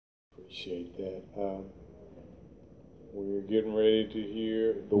Appreciate that. We're getting ready to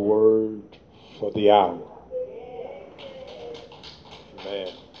hear the word for the hour.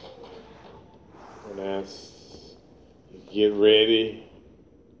 Amen. And as you get ready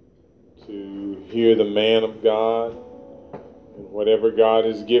to hear the man of God and whatever God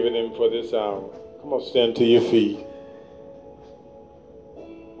has given him for this hour, come on, stand to your feet.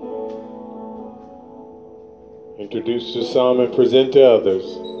 Introduce to some and present to others,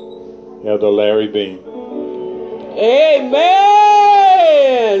 Elder Larry Bean. Amen.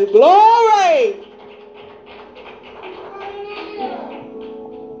 Glory.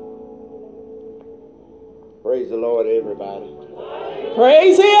 Praise the Lord, everybody.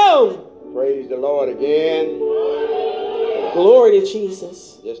 Praise Him. Praise the Lord again. Glory to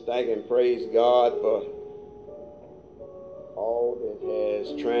Jesus. Just thank and praise God for all that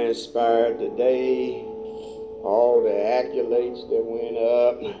has transpired today, all the accolades that went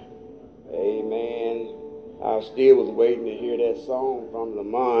up. Amen. I still was waiting to hear that song from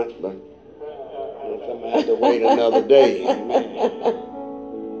Lamont, but I guess I'm going to have to wait another day. Amen.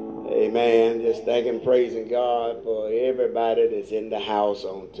 Amen. Just thanking, praising God for everybody that's in the house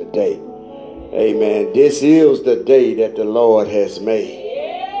on today. Amen. This is the day that the Lord has made.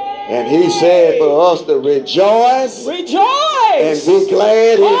 And He said for us to rejoice. And be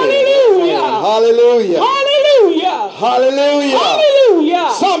glad in it. Hallelujah. Hallelujah. Hallelujah. Hallelujah.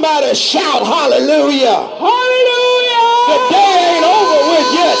 Somebody shout hallelujah. Hallelujah. The day ain't over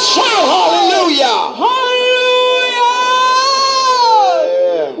with yet. Shout hallelujah. Hallelujah.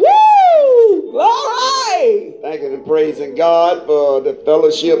 Yeah. Woo. Glory. Thanking and praising God for the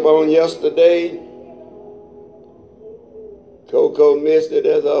fellowship on yesterday. Coco missed it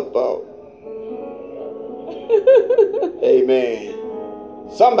as her fault. Amen.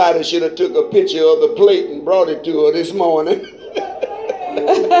 Somebody should have took a picture of the plate and brought it to her this morning.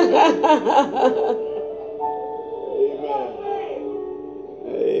 Amen.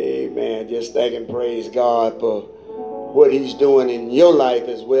 Amen. Just thank and praise God for what He's doing in your life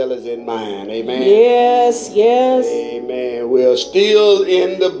as well as in mine. Amen. Yes, yes. Amen. We're still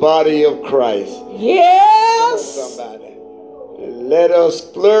in the body of Christ. Yes. Somebody. Let us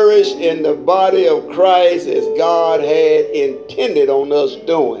flourish in the body of Christ as God had intended on us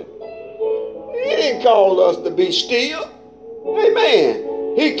doing. He didn't call us to be still.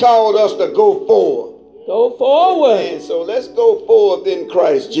 Amen. He called us to go forward. Go forward. And so let's go forward in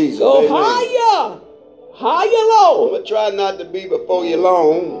Christ Jesus. Go Amen. higher. Higher, I'm Lord. going to try not to be before you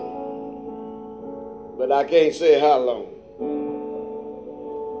long, but I can't say how long.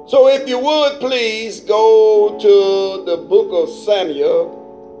 So if you would please go to the book of Samuel,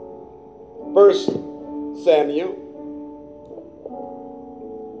 1 Samuel.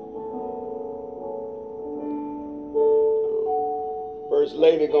 First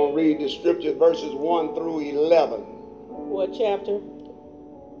lady going to read the scriptures, verses 1 through 11. What chapter?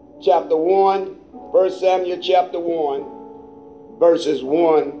 Chapter 1, 1 Samuel chapter 1, verses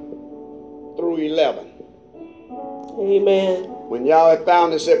 1 through 11. Amen. When y'all have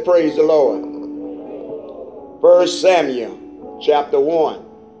found it, say praise the Lord. 1 Samuel chapter 1,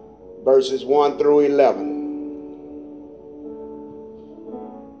 verses 1 through 11.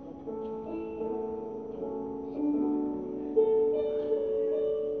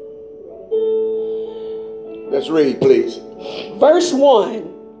 Let's read, please. Verse 1.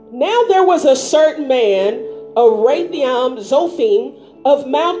 Now there was a certain man of Rathaim Zophim of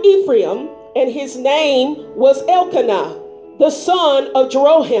Mount Ephraim, and his name was Elkanah, the son of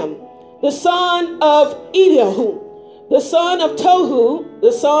Jeroham, the son of Elihu, the son of Tohu,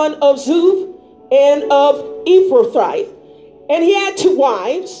 the son of Zuph, and of Ephrathite. And he had 2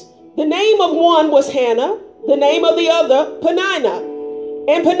 wives. The name of one was Hannah, the name of the other Peninnah.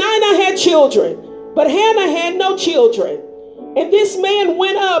 And Peninnah had children, but Hannah had no children. And this man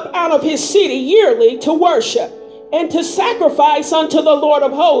went up out of his city yearly to worship and to sacrifice unto the Lord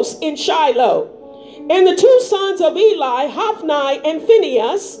of hosts in Shiloh. And the 2 sons of Eli, Hophni and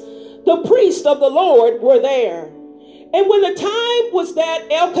Phinehas, the priest of the Lord, were there. And when the time was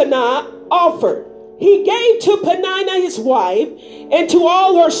that Elkanah offered, he gave to Peninnah his wife and to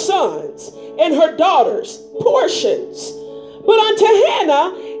all her sons and her daughters portions. But unto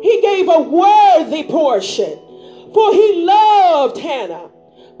Hannah he gave a worthy portion, for he loved Hannah.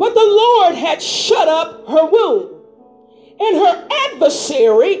 But the Lord had shut up her womb. And her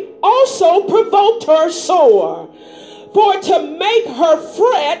adversary also provoked her sore, for to make her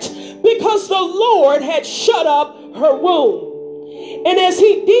fret, because the Lord had shut up her womb. And as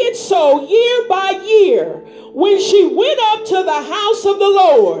he did so year by year, when she went up to the house of the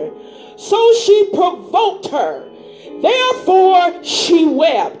Lord, so she provoked her. Therefore she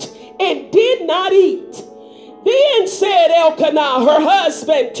wept and did not eat. Then said Elkanah, her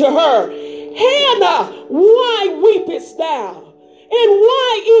husband, to her, Hannah, why weepest thou? And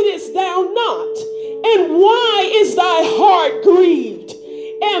why eatest thou not? And why is thy heart grieved?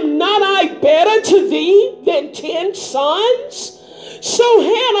 Am not I better to thee than 10 sons? So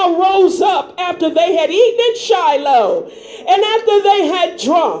Hannah rose up after they had eaten in Shiloh, and after they had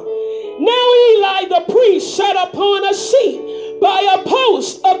drunk. Now Eli the priest sat upon a seat by a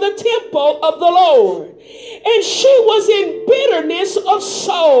post of the temple of the Lord. And she was in bitterness of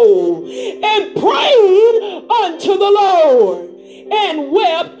soul, and prayed unto the Lord, and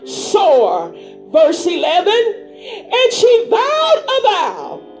wept sore. Verse 11, and she vowed a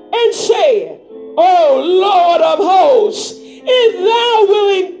vow, and said, O Lord of hosts, if thou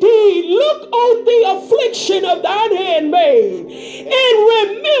wilt indeed look on the affliction of thine handmaid, and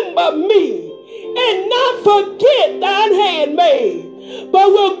remember me, and not forget thine handmaid, but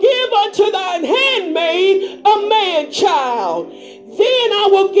will give unto thine handmaid a man child, then I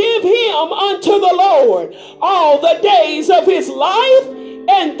will give him unto the Lord all the days of his life,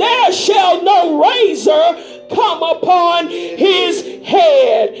 and there shall no razor come upon his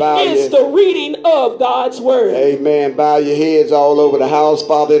head. Is the reading of God's word. Amen. Bow your heads all over the house,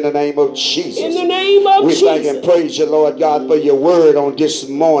 Father, in the name of Jesus. In the name of Jesus. We thank and praise you, Lord God, for your word on this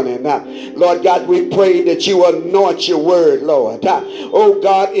morning. Lord God, we pray that you anoint your word, Lord. Oh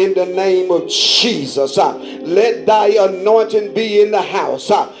God, in the name of Jesus, let thy anointing be in the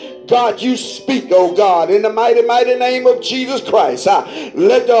house. God, you speak, oh God, in the mighty, mighty name of Jesus Christ.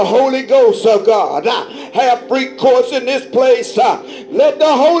 Let the Holy Ghost, oh God, have free course in this place. Let the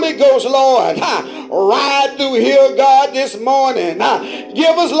Holy Ghost, Lord, ride through here, God, this morning.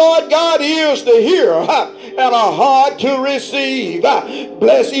 Give us, Lord God, ears to hear and a heart to receive.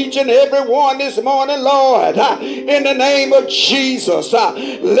 Bless each and every one this morning, Lord, in the name of Jesus.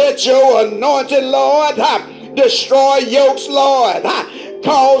 Let your anointing, Lord, destroy yokes, Lord.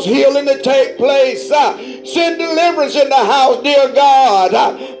 Cause healing to take place. Send deliverance in the house, dear God,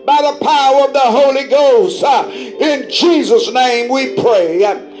 by the power of the Holy Ghost. In Jesus' name we pray.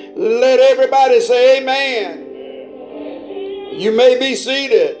 Let everybody say amen. You may be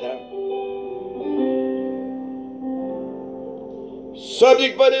seated.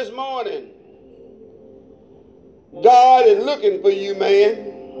 Subject for this morning. God is looking for you,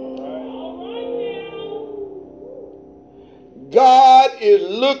 man. God is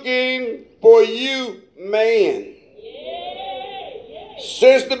looking for you, man.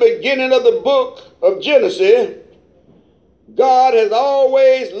 Since the beginning of the book of Genesis, God has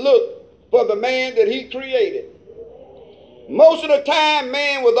always looked for the man that he created. Most of the time,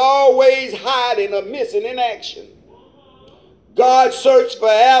 man was always hiding or missing in action. God searched for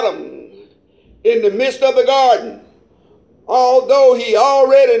Adam in the midst of the garden, although he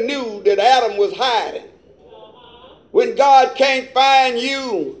already knew that Adam was hiding. When God can't find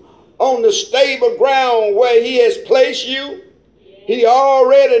you on the stable ground where he has placed you, he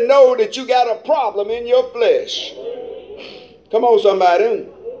already knows that you got a problem in your flesh. Come on, somebody.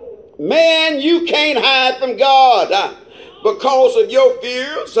 Man, you can't hide from God because of your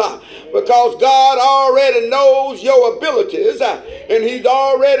fears, because God already knows your abilities, and he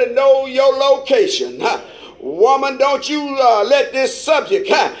already knows your location. Woman, don't you let this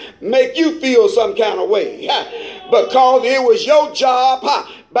subject make you feel some kind of way, because it was your job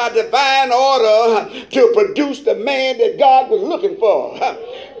by divine order to produce the man that God was looking for.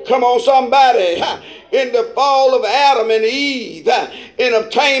 Come on, somebody. In the fall of Adam and Eve, in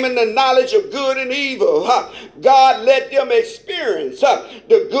obtaining the knowledge of good and evil, God let them experience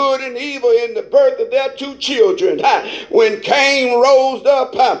the good and evil in the birth of their 2 children. When Cain rose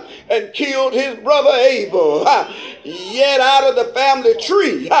up and killed his brother Abel, yet out of the family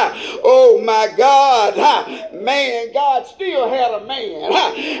tree, oh my God, man, God still had a man.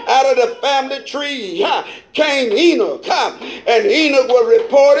 Out of the family tree came Enoch, and Enoch was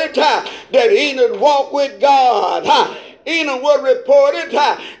reported that Enoch walked with God. Enoch was reported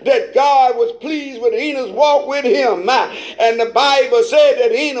that God was pleased with Enoch's walk with him. And the Bible said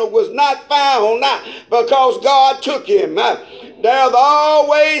that Enoch was not found because God took him. There's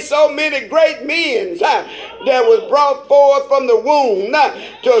always so many great men that was brought forth from the womb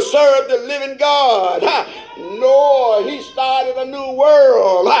to serve the living God. Noah, he started a new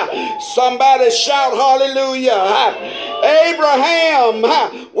world. Somebody shout hallelujah. Abraham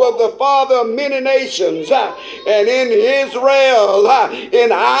was the father of many nations. And in Israel,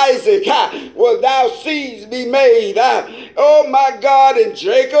 in Isaac, will thou seeds be made. Oh my God, in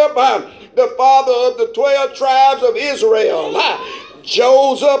Jacob, the father of the 12 tribes of Israel.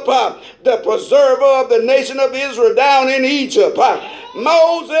 Joseph, the preserver of the nation of Israel down in Egypt.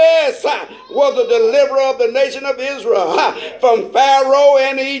 Moses was the deliverer of the nation of Israel from Pharaoh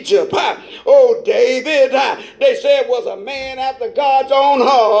and Egypt. Oh, David, they said was a man after God's own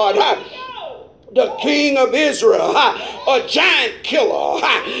heart. The king of Israel, a giant killer,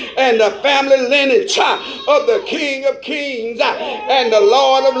 and the family lineage of the King of Kings and the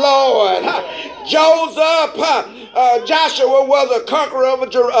Lord of Lords. Joseph, Joshua was a conqueror of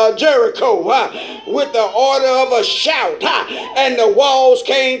Jericho with the order of a shout, and the walls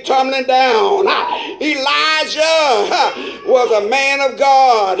came tumbling down. Elijah was a man of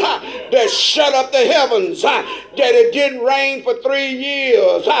God that shut up the heavens, that it didn't rain for 3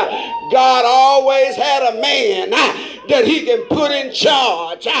 years. God always had a man that he can put in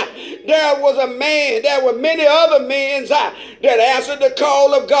charge. There was a man, there were many other men that answered the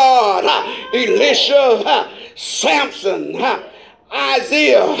call of God. Elisha, Samson,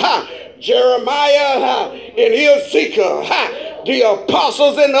 Isaiah, Jeremiah, and Ezekiel, the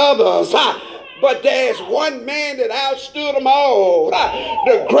apostles and others. But there's one man that outstood them all.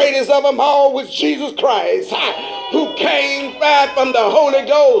 The greatest of them all was Jesus Christ, who came back from the Holy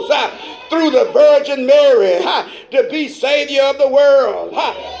Ghost through the Virgin Mary to be Savior of the world,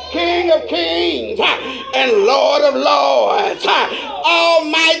 King of Kings and Lord of Lords,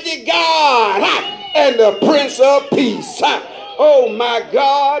 Almighty God and the Prince of Peace. Oh my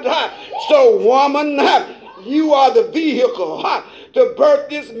God. So woman, you are the vehicle to birth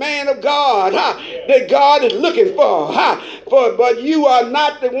this man of God that God is looking for. But you are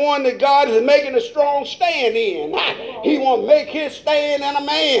not the one that God is making a strong stand in. He won't make his stand in a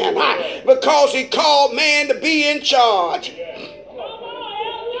man because he called man to be in charge.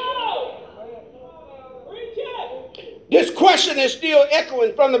 This question is still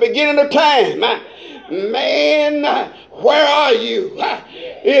echoing from the beginning of time. Man, where are you?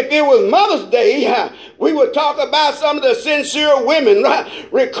 If it was Mother's Day, we would talk about some of the sincere women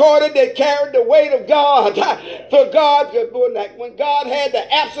recorded that carried the weight of God for God when God had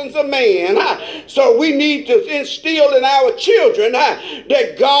the absence of man. So we need to instill in our children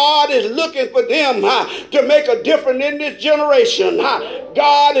that God is looking for them to make a difference in this generation.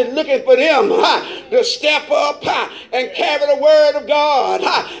 God is looking for them to step up and carry the word of God.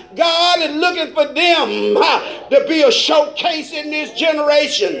 God is looking for them to be a showcase in this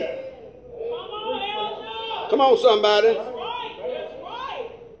generation. Come on, somebody.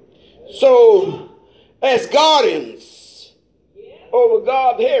 So, as guardians over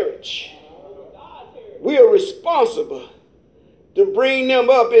God's heritage, we are responsible to bring them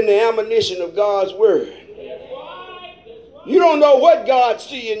up in the admonition of God's word. You don't know what God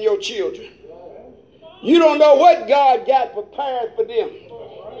sees in your children. You don't know what God got prepared for them.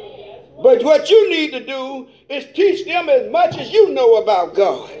 But what you need to do is teach them as much as you know about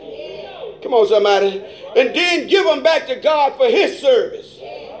God. Come on, somebody. And then give them back to God for his service.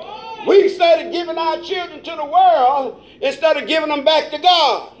 We started giving our children to the world instead of giving them back to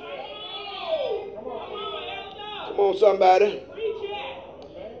God. Come on, somebody.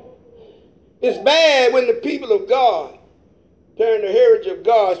 It's bad when the people of God turn the heritage of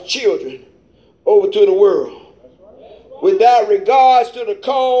God's children over to the world without regards to the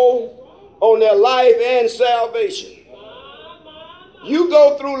call on their life and salvation. You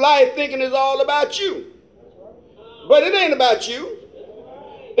go through life thinking it's all about you. But it ain't about you.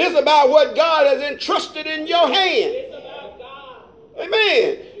 It's about what God has entrusted in your hand.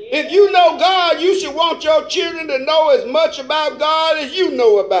 Amen. If you know God, you should want your children to know as much about God as you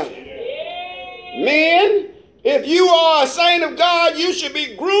know about it. Men, if you are a saint of God, you should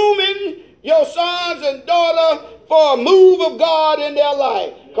be grooming your sons and daughters for a move of God in their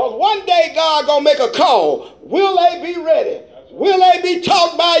life. Because one day God going to make a call. Will they be ready? Will they be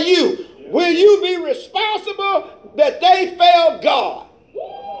taught by you? Will you be responsible that they failed God?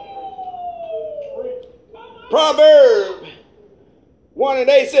 Proverbs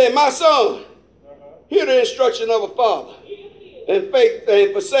 1:8 said, my son, hear the instruction of a father, and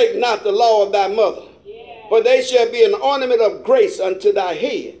forsake not the law of thy mother. For they shall be an ornament of grace unto thy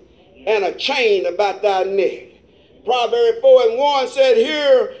head, and a chain about thy neck. Proverbs 4:1 said,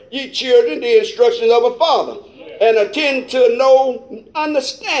 hear ye children the instructions of a father, and attend to no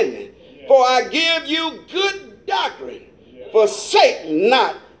understanding. For I give you good doctrine. Forsake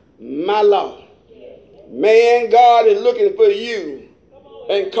not my law. Man, God is looking for you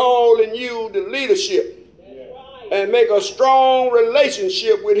and calling you to leadership and make a strong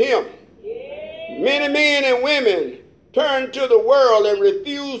relationship with him. Many men and women turn to the world and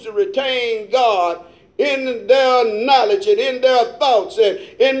refuse to retain God in their knowledge and in their thoughts and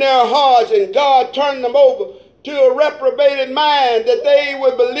in their hearts, and God turned them over to a reprobated mind, that they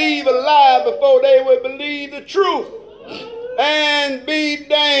would believe a lie before they would believe the truth and be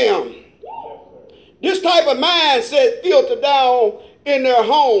damned. This type of mindset filtered down in their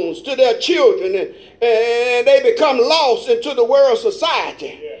homes to their children, and they become lost into the world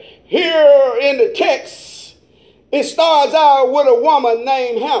society. Here in the text, it starts out with a woman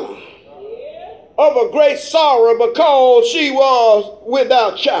named Hannah of a great sorrow because she was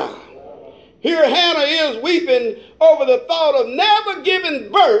without child. Here Hannah is weeping over the thought of never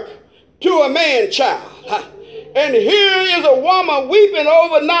giving birth to a man child. And here is a woman weeping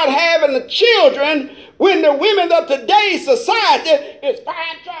over not having the children when the women of today's society is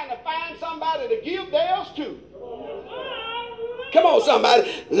trying to find somebody to give theirs to. Come on,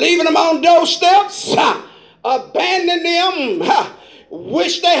 somebody. Leaving them on doorsteps, abandoning them,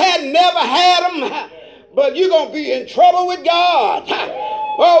 wish they had never had them, but you're going to be in trouble with God.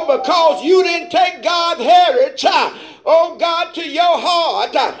 Oh, because you didn't take God's heritage, oh God, to your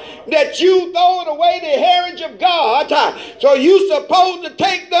heart, that you throw it away the heritage of God. So you supposed to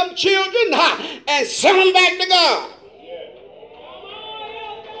take them children and send them back to God.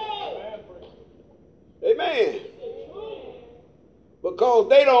 Amen. Because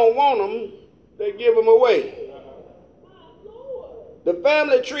they don't want them, they give them away. The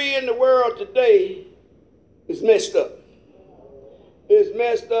family tree in the world today is messed up. It's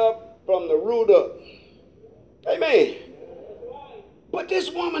messed up from the root up. Amen. But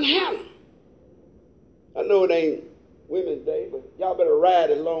this woman, Hannah, I know it ain't Women's Day, but y'all better ride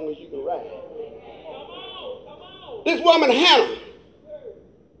as long as you can ride. This woman, Hannah,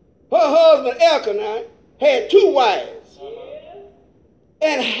 her husband Elkanah had 2 wives.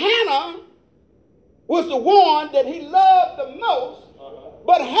 And Hannah was the one that he loved the most,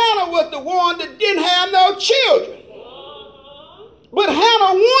 but Hannah was the one that didn't have no children. But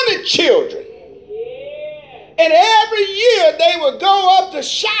Hannah wanted children. And every year they would go up to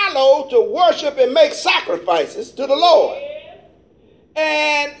Shiloh to worship and make sacrifices to the Lord.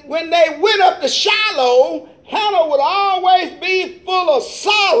 And when they went up to Shiloh, Hannah would always be full of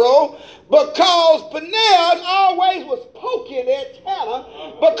sorrow because Peninnah always was poking at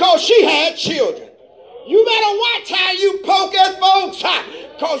Hannah because she had children. You better watch how you poke at folks,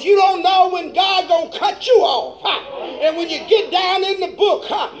 because you don't know when God gonna cut you off. And when you get down in the book,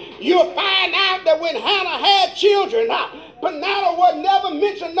 you'll find out that when Hannah had children, Peninnah was never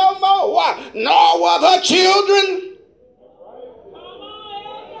mentioned no more, nor was her children.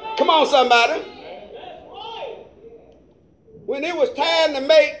 Come on, somebody. When it was time to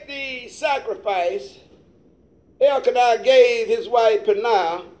make the sacrifice, Elkanah gave his wife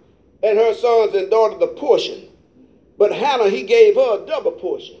Peninnah and her sons and daughters the portion. But Hannah, he gave her a double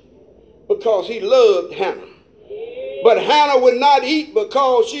portion because he loved Hannah. But Hannah would not eat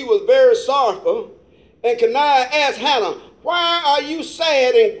because she was very sorrowful. And Peninnah asked Hannah, "Why are you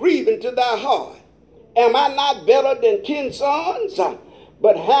sad and grieving to thy heart? Am I not better than 10 sons?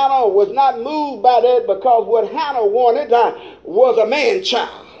 But Hannah was not moved by that because what Hannah wanted was a man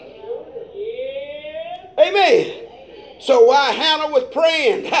child. Amen. So while Hannah was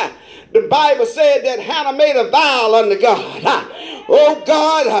praying, the Bible said that Hannah made a vow unto God. Oh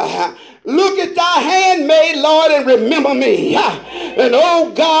God, look at thy handmaid, Lord, and remember me. And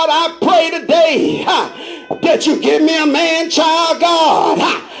oh God, I pray today that you give me a man child, God.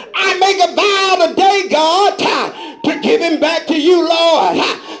 I make a vow today, God, to give him back to you, Lord,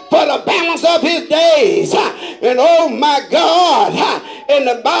 for the balance of his days. And oh my God, and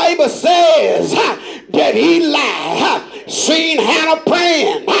the Bible says that Eli seen Hannah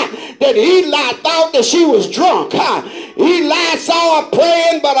praying, that Eli thought that she was drunk. Eli saw her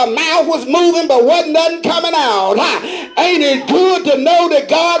praying, but her mouth was moving, but wasn't nothing coming out. Ain't it good to know that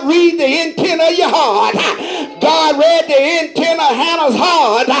God reads the intent of your heart? God read the intent of Hannah's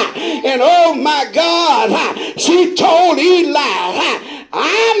heart, and oh my God, she told Eli,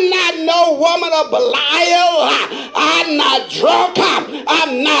 I'm not no woman of Belial. I'm not drunk.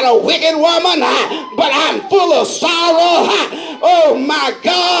 I'm not a wicked woman, but I'm full of sorrow. Oh my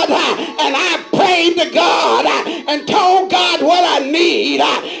God. And I prayed to God and told God what I need.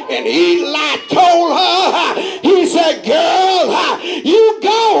 And Eli told her, he said, girl, you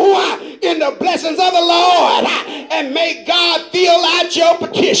go in the blessings of the Lord and may God fill out your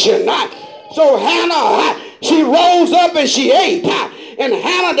petition. So Hannah, she rose up and she ate. And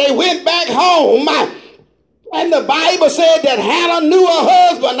Hannah, they went back home. And the Bible said that Hannah knew her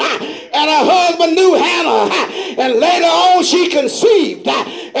husband, and her husband knew Hannah. And later on, she conceived,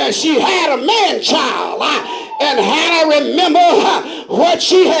 and she had a man child. And Hannah remembered what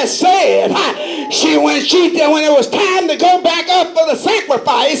she had said. When it was time to go back up for the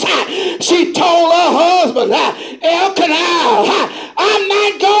sacrifice, she told her husband, Elkanah, I'm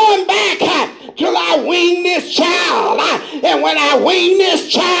not going back till I wean this child. And when I wean this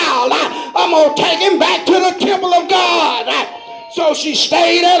child, I'm going to take him back to the temple of God. So she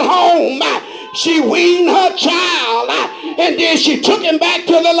stayed at home. She weaned her child, and then she took him back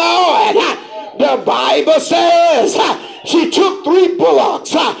to the Lord. The Bible says she took 3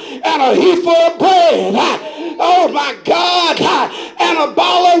 bullocks and a heap of bread. Oh my God, and a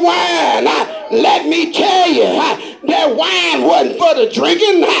bottle of wine. Let me tell you, that wine wasn't for the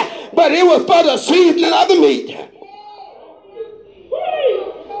drinking, but it was for the seasoning of the meat.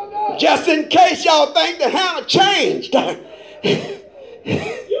 Just in case y'all think that Hannah changed.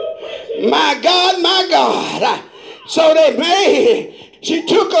 My God, my God. So she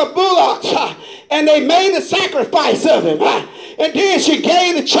took her bullocks and they made a sacrifice of him. And then she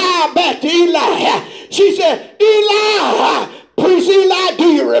gave the child back to Eli. She said, Eli, priest Eli, do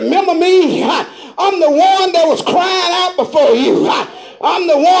you remember me? I'm the one that was crying out before you. I'm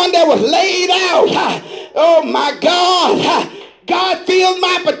the one that was laid out. Oh my God. God filled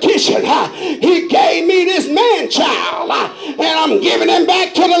my petition. He gave me this man-child, and I'm giving him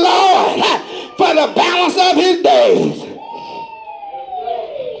back to the Lord for the balance of his days.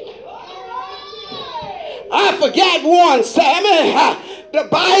 I forgot one, Sammy. The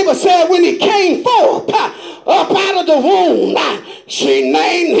Bible said when he came forth up out of the womb, she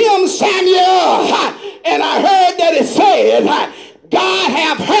named him Samuel. And I heard that it said, God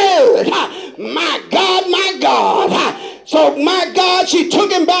have heard. My God, my God. So my God, she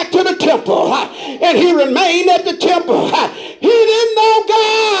took him back to the temple, and he remained at the temple. He didn't know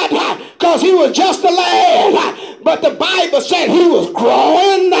God because he was just a lad, but the Bible said he was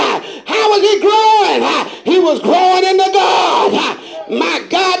growing. How was he growing? He was growing into God. My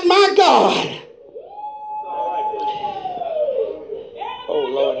God, my God. Oh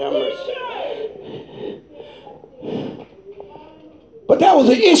Lord, have mercy. But that was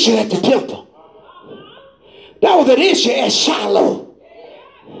the issue at the temple. That was an issue at Shiloh.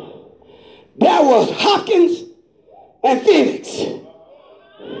 There was Hopkins and Phoenix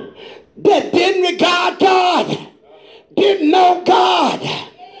that didn't regard God, didn't know God,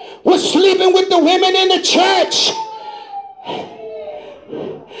 was sleeping with the women in the church.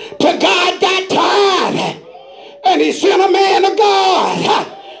 Till God got tired and he sent a man of God.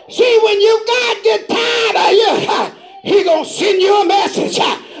 See, when God get tired of you, he gonna send you a message.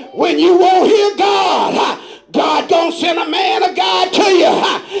 When you won't hear God, God gonna send a man of God to you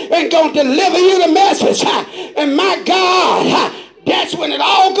and gonna deliver you the message. And my God, that's when it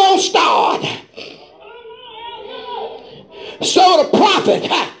all gonna start. So the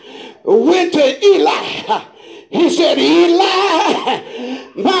prophet went to Eli. He said, Eli,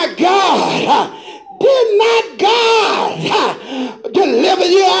 my God, did not God deliver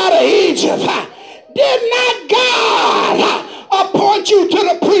you out of Egypt? Did not God appoint you to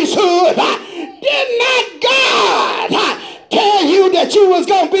the priesthood? Did not God tell you that you was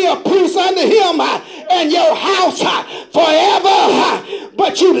going to be a priest unto him and your house forever?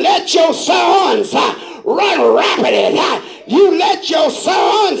 But you let your sons run rapid. You let your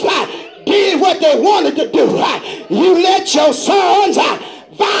sons did what they wanted to do. You let your sons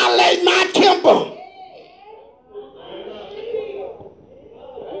violate my temple.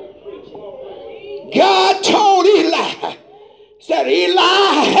 God told Eli, said,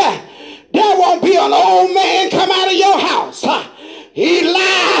 Eli, there won't be an old man come out of your house.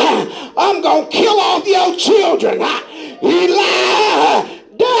 Eli, I'm going to kill off your children. Eli,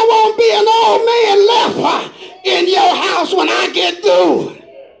 there won't be an old man left in your house when I get through.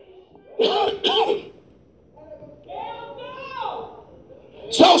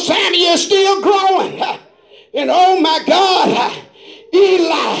 So Samuel's still growing. And oh my God,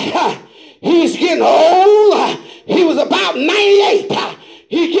 Eli, he's getting old. He was about 98.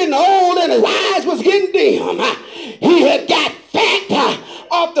 He's getting old and his eyes was getting dim. He had got fat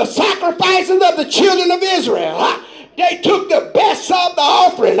off the sacrifices of the children of Israel. They took the best of the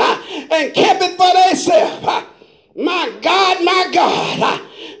offering and kept it for themselves. My God, my God.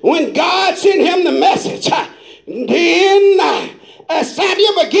 When God sent him the message, then as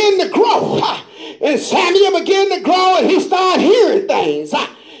Samuel began to grow, and he started hearing things.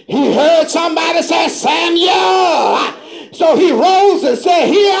 He heard somebody say, Samuel. So he rose and said,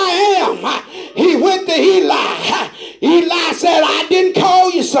 here I am. He went to Eli. Eli said, I didn't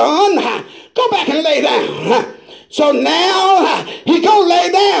call you, son. Go back and lay down. So now he go lay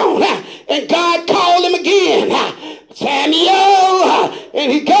down. And God called him again. Samuel.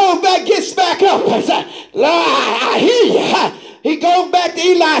 And he goes back, gets back up and said, Lord, I hear you. He goes back to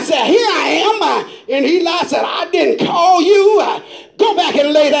Eli and said, here I am. And Eli said, I didn't call you. Go back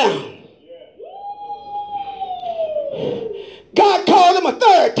and lay down. God called him a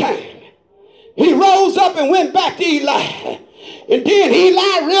third time. He rose up and went back to Eli. And then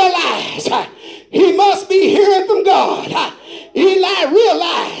Eli realized he must be hearing from God. Eli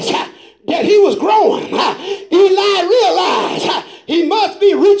realized that he was growing. Eli realized he must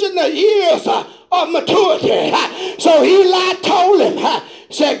be reaching the years of maturity. So Eli told him,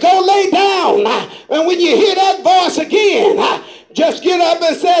 said, go lay down. And when you hear that voice again, just get up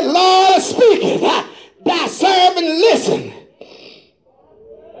and say, Lord speaketh, thy servant listen.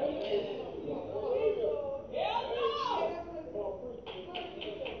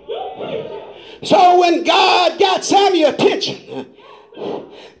 So when God got Samuel's attention,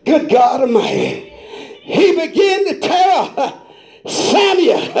 good God Almighty, he began to tell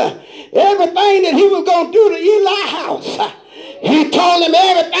Samuel everything that he was going to do to Eli's house. He told him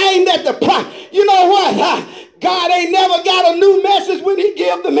everything that the prophet, you know what? God ain't never got a new message when he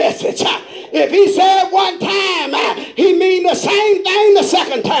give the message. If he said one time, he mean the same thing the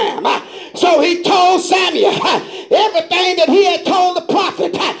second time. So he told Samuel everything that he had told the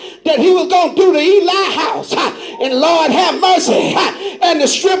prophet that he was going to do to Eli's house. And Lord have mercy. And the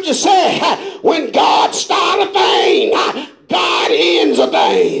scripture said, when God starts a thing, God ends a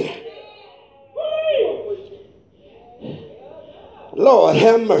thing. Lord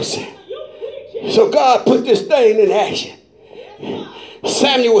have mercy. So God put this thing in action.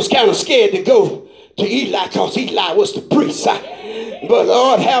 Samuel was kind of scared to go to Eli because Eli was the priest. But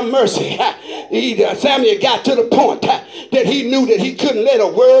Lord have mercy. Samuel got to the point that he knew that he couldn't let a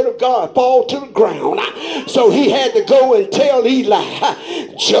word of God fall to the ground. So he had to go and tell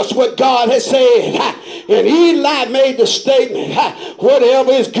Eli just what God had said. And Eli made the statement,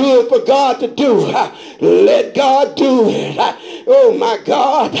 whatever is good for God to do, let God do it. Oh my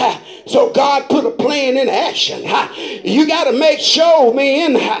God. So God put a plan in action. You got to make sure,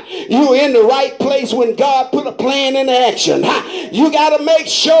 man, you're in the right place when God put a plan in action. You got to make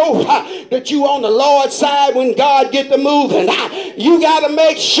sure that you on the Lord's side when God get to moving. You got to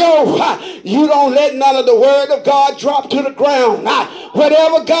make sure you don't let none of the word of God drop to the ground.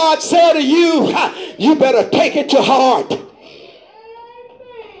 Whatever God said to you, you better take it to heart.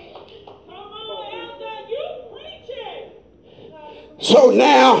 So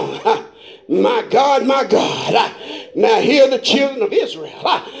now, my God, now here the children of Israel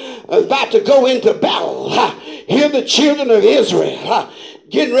about to go into battle. Here the children of Israel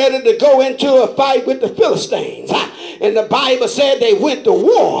getting ready to go into a fight with the Philistines. And the Bible said they went to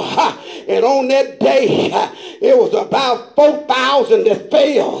war. And on that day, it was about 4,000 that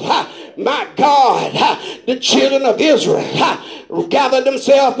fell. My God, the children of Israel gathered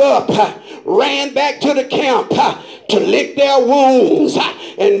themselves up, ran back to the camp to lick their wounds.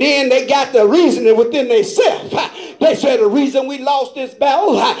 And then they got the reasoning within themselves. They said the reason we lost this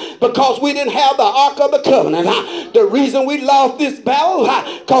battle because we didn't have the Ark of the Covenant. The reason we lost this battle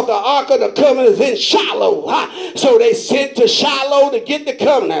because the Ark of the Covenant is in Shiloh. So they sent to Shiloh to get the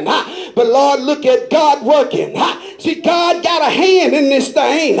covenant. But Lord, look at God working. See, God got a hand in this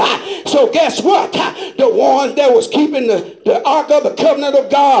thing. So guess what? The ones that was keeping the Ark of the Covenant of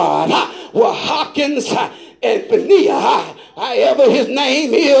God were Hawkins and Phinehas, however his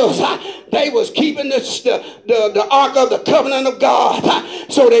name is. They was keeping the Ark of the Covenant of God.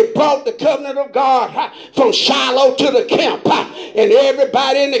 So they brought the covenant of God from Shiloh to the camp. And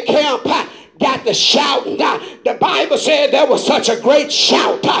everybody in the camp got to shouting. The Bible said there was such a great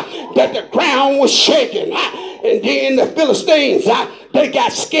shout that the ground was shaking. And then the Philistines, they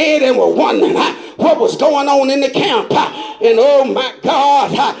got scared and were wondering what was going on in the camp. And oh my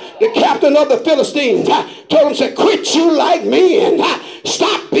God, the captain of the Philistines told him, said, quit you like men.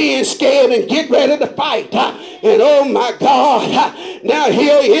 Stop being scared and get ready to fight. And oh my God, now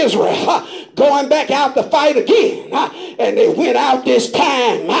here Israel going back out to fight again. And they went out this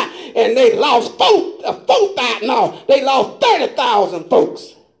time and they lost 4,000. No, they lost 30,000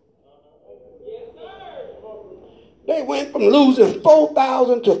 folks. They went from losing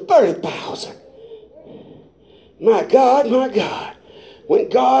 4,000 to 30,000. My God, when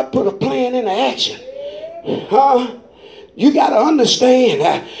God put a plan into action, you got to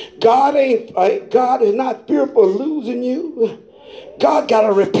understand God is not fearful of losing you. God got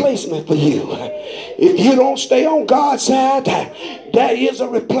a replacement for you. If you don't stay on God's side, there is a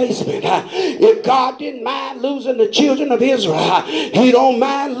replacement. If God didn't mind losing the children of Israel, he don't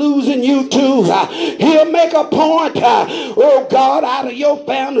mind losing you too. He'll make a point, oh God, out of your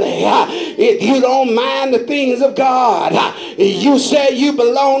family. If you don't mind the things of God, you say you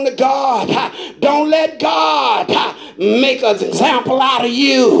belong to God. Don't let God make an example out of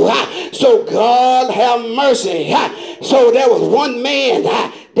you. So God have mercy. So there was one man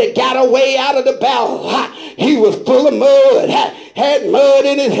that got away out of the battle. He was full of mud, had mud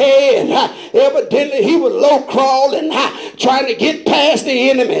in his head. Evidently he was low crawling, trying to get past the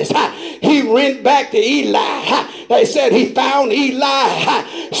enemies. He went back to Eli. They said he found Eli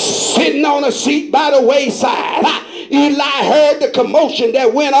sitting on a seat by the wayside. Eli heard the commotion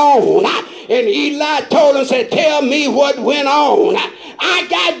that went on, and Eli told him, said, tell me what went on. I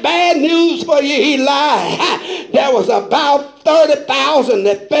got bad news for you, Eli. There was about 30,000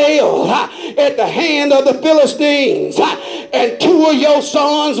 that fell at the hand of the Philistines, and 2 of your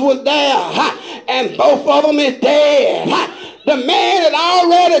sons was there, and both of them is dead. The man had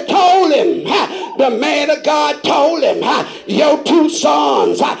already told him, the man of God told him, your 2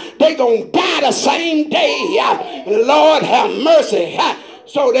 sons, they gonna die the same day. Lord have mercy.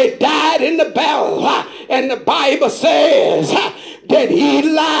 So they died in the battle, and the Bible says that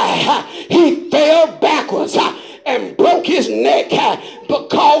Eli, he fell backwards and broke his neck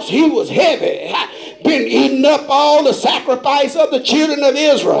because he was heavy, been eating up all the sacrifice of the children of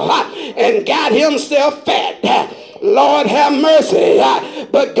Israel, and got himself fat. Lord have mercy.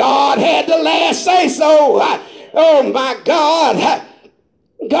 But God had the last say so. Oh my God.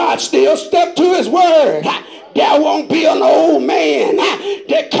 God still stuck to his word. There won't be an old man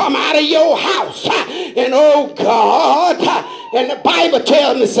that come out of your house. And oh God, and the Bible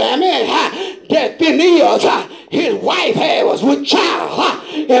tells me, Sammy, that Phinehas, his wife was with child.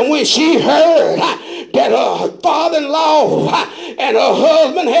 And when she heard that her father-in-law and her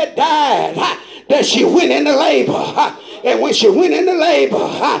husband had died, that she went into labor. And when she went into labor,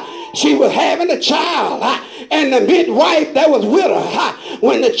 she was having a child, and the midwife that was with her,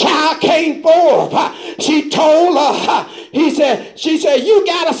 when the child came forth, she told her, she said, you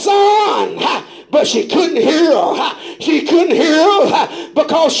got a son. But she couldn't hear her. She couldn't hear her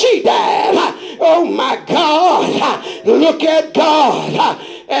because she died. Oh my God, look at God.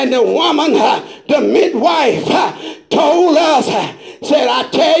 And the woman, the midwife, told us, said, I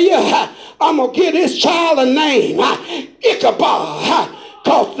tell you, I'm going to give this child a name, Ichabod,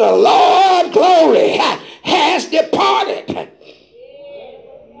 because the Lord glory has departed.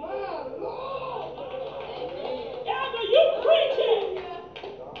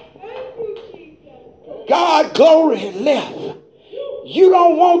 God glory had left. You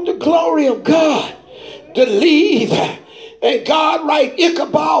don't want the glory of God to leave and God write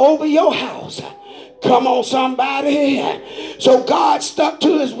Ichabod over your house. Come on, somebody. So God stuck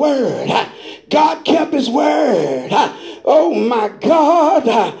to his word. God kept his word. Oh my God.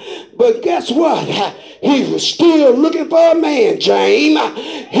 But guess what? He was still looking for a man, James.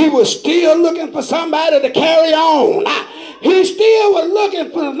 He was still looking for somebody to carry on. He still was looking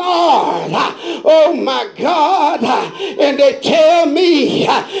for the Lord. Oh my God. And they tell me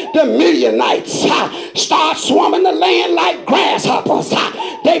the Midianites start swarming the land like grasshoppers.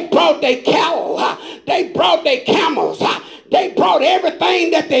 They brought their cattle. They brought their camels. They brought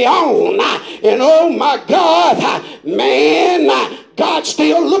everything that they own. And oh my God, man, God's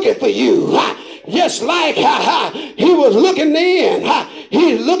still looking for you. Just like he was looking then,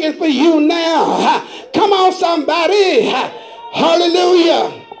 he's looking for you now. Come on, somebody.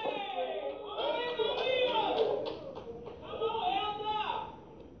 Hallelujah.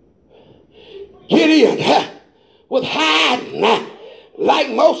 Gideon was hiding like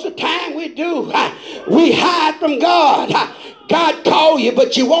most of the time we do. We hide from God. God called you,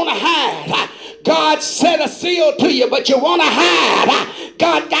 but you want to hide. God set a seal to you, but you want to hide.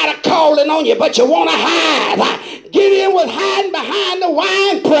 God got a calling on you, but you want to hide. Gideon was hiding behind the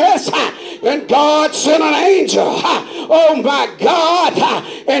wine press, and God sent an angel. Oh my God.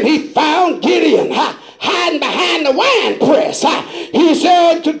 And he found Gideon hiding behind the wine press. He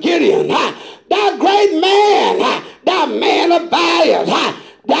said to Gideon, thou great man, thou man of valor,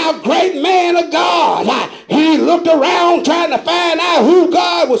 thou great man of God. He looked around trying to find out who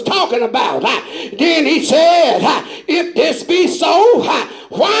God was talking about. Then he said, if this be so,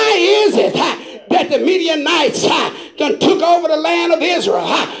 why is it that the Midianites done took over the land of Israel?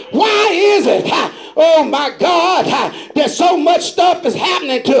 Why is it, oh my God, that so much stuff is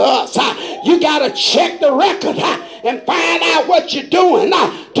happening to us? You got to check the record and find out what you're doing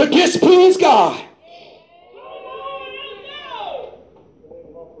to displease God.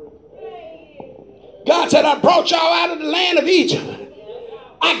 God said, I brought y'all out of the land of Egypt.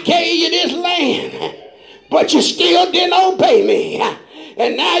 I gave you this land, but you still didn't obey me.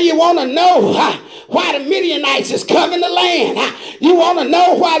 And now you want to know why the Midianites is coming to land. You want to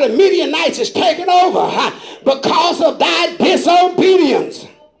know why the Midianites is taking over because of thy disobedience.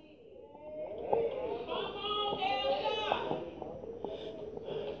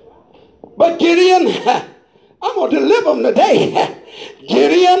 But Gideon, I'm going to deliver them today.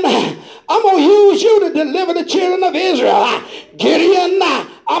 Gideon, I'm going to use you to deliver the children of Israel. Gideon,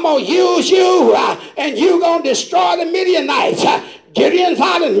 I'm going to use you and you're going to destroy the Midianites. Gideon's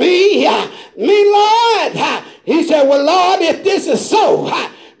hollering, me, Lord. He said, well, Lord, if this is so,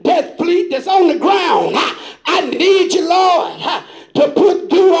 that fleet that's on the ground, I need you, Lord, to put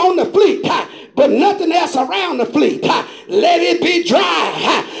dew on the fleet, but nothing else around the fleet. Let it be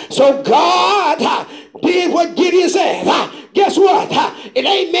dry. So God did what Gideon said. Guess what? It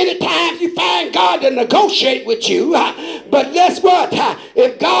ain't many times you find God to negotiate with you. But guess what?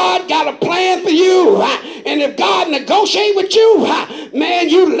 If God got a plan for you, and if God negotiate with you, man,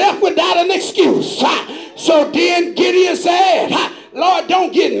 you left without an excuse. So then Gideon said, Lord,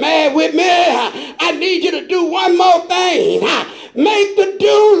 don't get mad with me. I need you to do one more thing. Make the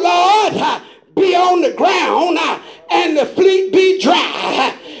dew, Lord, be on the ground and the fleet be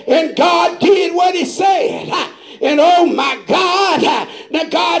dry. And God did what he said. And oh my God, now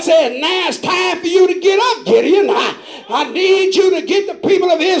God said, now it's time for you to get up, Gideon. I need you to get the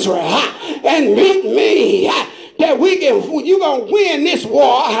people of Israel and meet me. That you're going to win this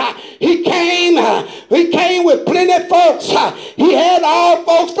war. He came with plenty of folks. He had all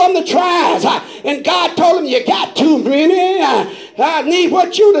folks from the tribes. And God told him, you got too many. I need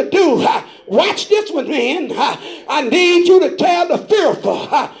what you to do. Watch this one, man. I need you to tell the fearful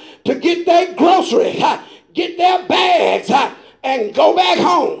to get their grocery, get their bags, and go back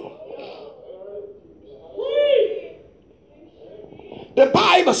home. The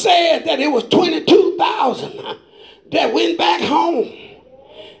Bible said that it was 22,000 that went back home.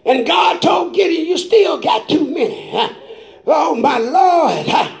 And God told Gideon, you still got too many. Oh, my Lord.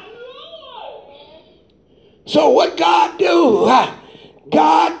 So what God do?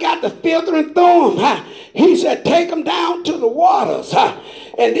 God got the filtering through him. He said, take them down to the waters.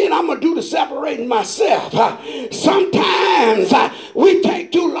 And then I'm going to do the separating myself. Sometimes we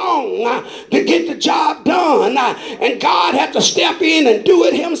take too long to get the job done. And God has to step in and do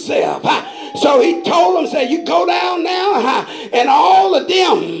it himself. So he told them, say, you go down now. And all of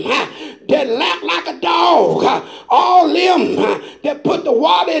them that lap like a dog, all them that put the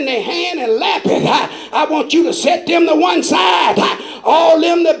water in their hand and lap it, I want you to set them to one side. All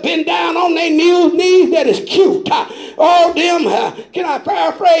them that been down on their knees that is cute. All them, can I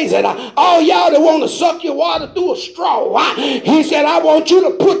paraphrase it? All y'all that want to suck your water through a straw. He said, I want you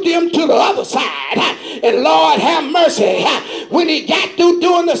to put them to the other side. And Lord have mercy. When he got through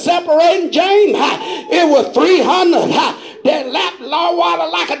doing the separating, James, it was 300 that lapped law water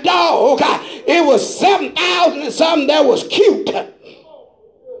like a dog. It was 7,000 and something that was cute.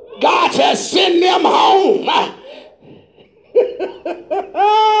 God said, send them home.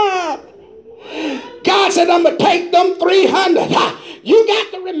 God said, I'm going to take them 300. You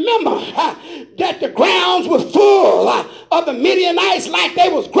got to remember that the grounds were full of the Midianites like they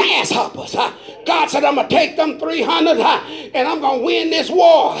was grasshoppers. God said, I'm going to take them 300 and I'm going to win this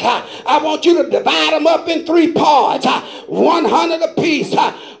war. I want you to divide them up in 3 parts, 100 apiece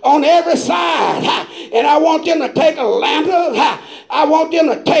on every side. And I want them to take a lantern. I want them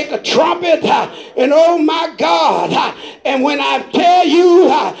to take a trumpet. And oh my God. And when I tell you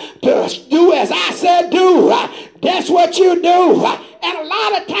to do as I said do, that's what you do. And a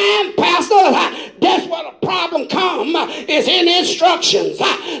lot of times, Pastor, that's where the problem comes, is in instructions.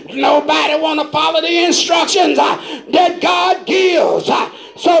 Nobody want to follow the instructions that God gives.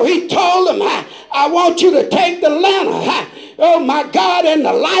 So he told them, I want you to take the lantern, oh my God, and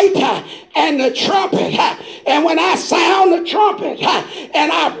the light and the trumpet. And when I sound the trumpet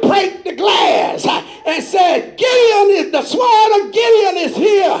and I break the glass and said, Gideon is the sword of Gideon is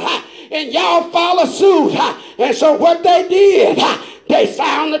here. And y'all follow suit. And so what they did, they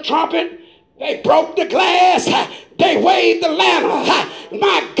sound the trumpet, they broke the glass, they waved the lantern.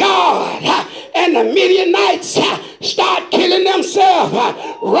 My God. And the Midianites start killing themselves,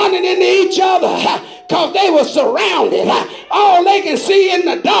 running into each other because they were surrounded. All they can see in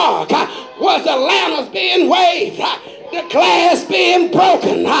the dark was the lanterns being waved, the glass being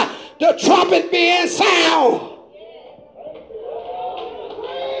broken, the trumpet being sound.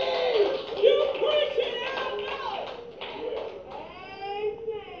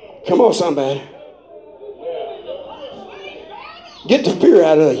 Come on, somebody. Get the fear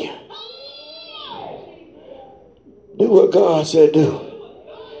out of you. Do what God said do.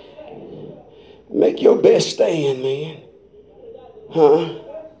 Make your best stand, man. Huh?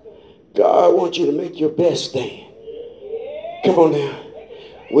 God wants you to make your best stand. Come on now.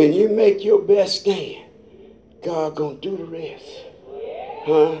 When you make your best stand, God gonna do the rest.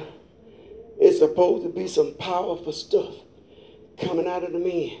 Huh? It's supposed to be some powerful stuff coming out of the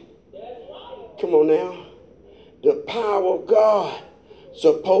men. Come on now. The power of God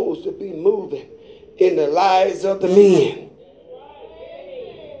supposed to be moving in the lives of the men.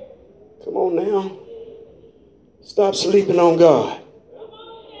 Come on now. Stop sleeping on God.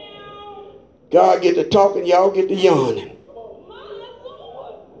 God get to talking, y'all get to yawning.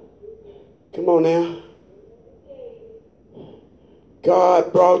 Come on now.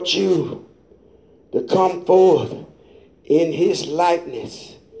 God brought you to come forth in his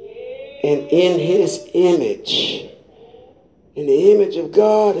likeness and in his image. And the image of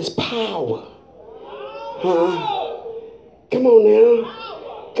God is power. Huh? Come on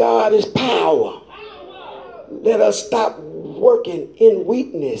now. God is power. Let us stop working in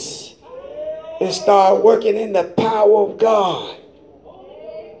weakness and start working in the power of God.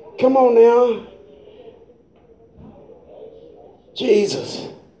 Come on now. Jesus.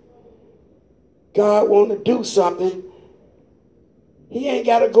 God want to do something. He ain't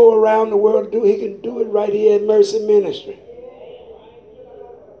got to go around the world to do it. He can do it right here at Mercy Ministry.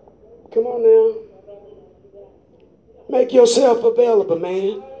 Come on now. Make yourself available,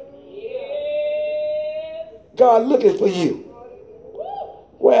 man. God looking for you.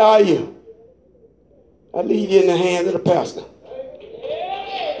 Where are you? I leave you in the hands of the pastor.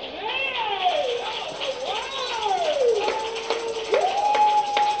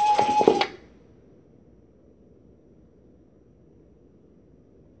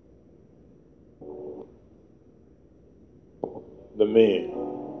 The men,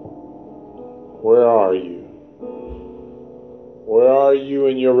 where are you? Where are you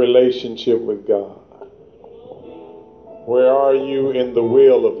in your relationship with God? Where are you in the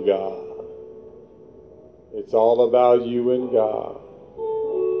will of God? It's all about you and God.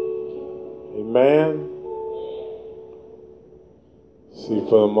 Amen. See,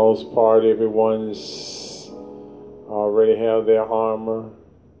 for the most part, everyone's already have their armor.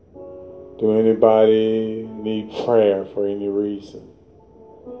 Do anybody need prayer for any reason?